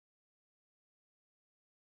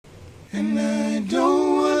And I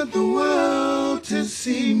don't want the world to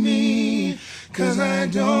see me, 'cause I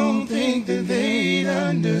don't think that they'd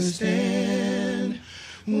understand.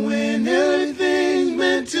 When everything's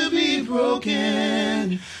meant to be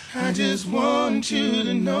broken, I just want you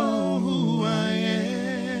to know who I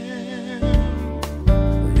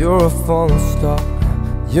am. You're a falling star,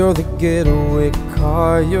 you're the getaway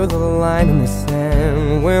car, you're the line in the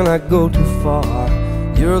sand when I go too far.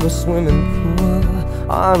 You're the swimming pool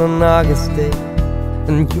on an August day,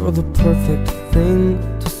 and you're the perfect thing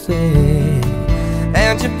to say.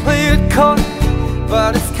 And you play it coy,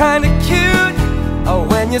 but it's kinda cute. Oh,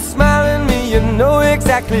 when you smile at me, you know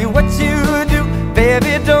exactly what you do.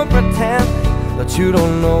 Baby, don't pretend that you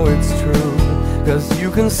don't know it's true, 'cause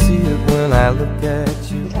you can see it when I look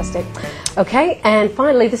at you. Fantastic. Okay, and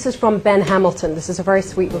finally, this is from Ben Hamilton. This is a very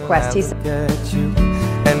sweet request. He said, at you,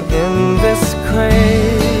 and in this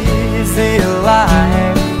crazy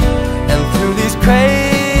life, and through these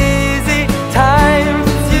crazy times,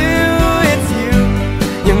 it's you,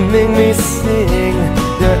 you make me sing.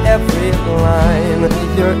 Your every line,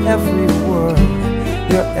 your every word,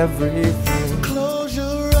 your everything. Close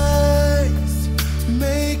your eyes,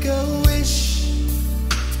 make a wish,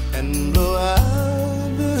 and blow out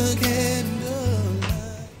the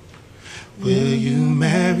candlelight. Will you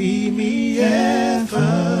marry me ever?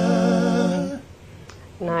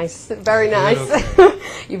 nice, very nice.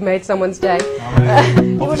 You've made someone's day.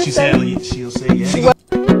 Hopefully she'll say yes.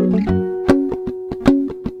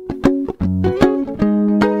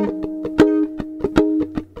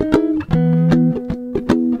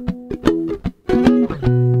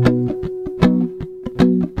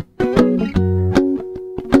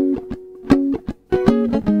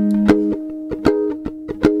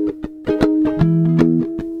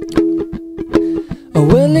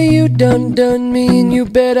 Well, you done me, and you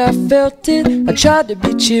bet I felt it. I tried to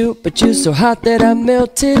beat you, but you're so hot that I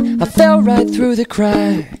melted. I fell right through the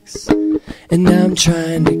cracks, and now I'm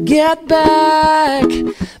trying to get back.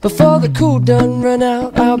 Before the cool done run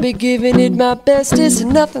out, I'll be giving it my bestest,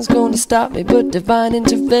 and nothing's gonna stop me but divine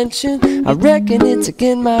intervention. I reckon it's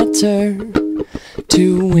again my turn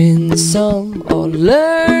to win some or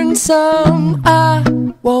learn some. I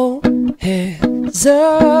won't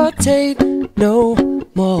hesitate no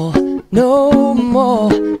more, no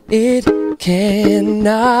more. It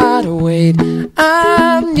cannot wait.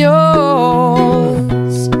 I'm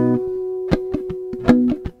yours.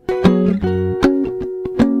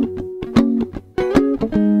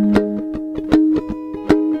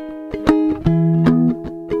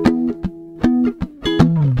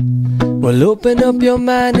 Well, open up your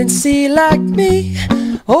mind and see like me.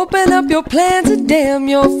 Open up your plans and damn,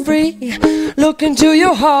 you're free. Look into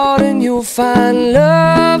your heart and you'll find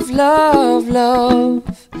love, love, love.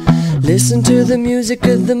 Listen to the music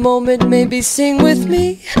of the moment, maybe sing with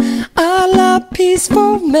me. A la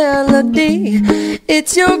peaceful melody.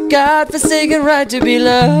 It's your God-forsaken right to be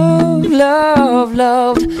loved, loved,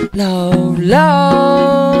 loved, loved,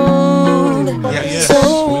 loved. Yes.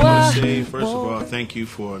 So we want to say, first of all, thank you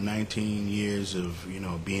for 19 years of,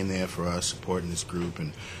 being there for us, supporting this group,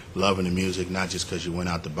 and loving the music, not just because you went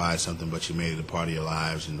out to buy something, but you made it a part of your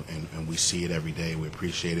lives, and we see it every day. We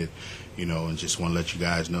appreciate it, and just want to let you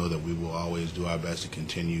guys know that we will always do our best to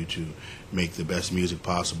continue to make the best music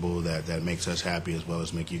possible that makes us happy as well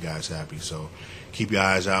as make you guys happy. So keep your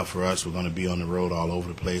eyes out for us. We're going to be on the road all over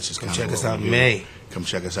the place. It's Come check us out in May. Come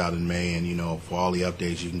check us out in May, and for all the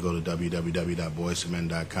updates, you can go to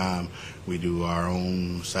www.boystomen.com. We do our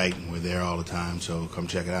own site, and we're there all the time, so come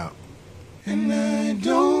check it out. And I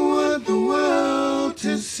don't want the world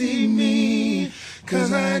to see me,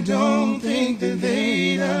 'cause I don't think that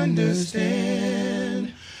they'd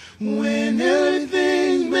understand. When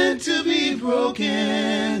everything's meant to be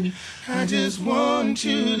broken, I just want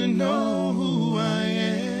you to know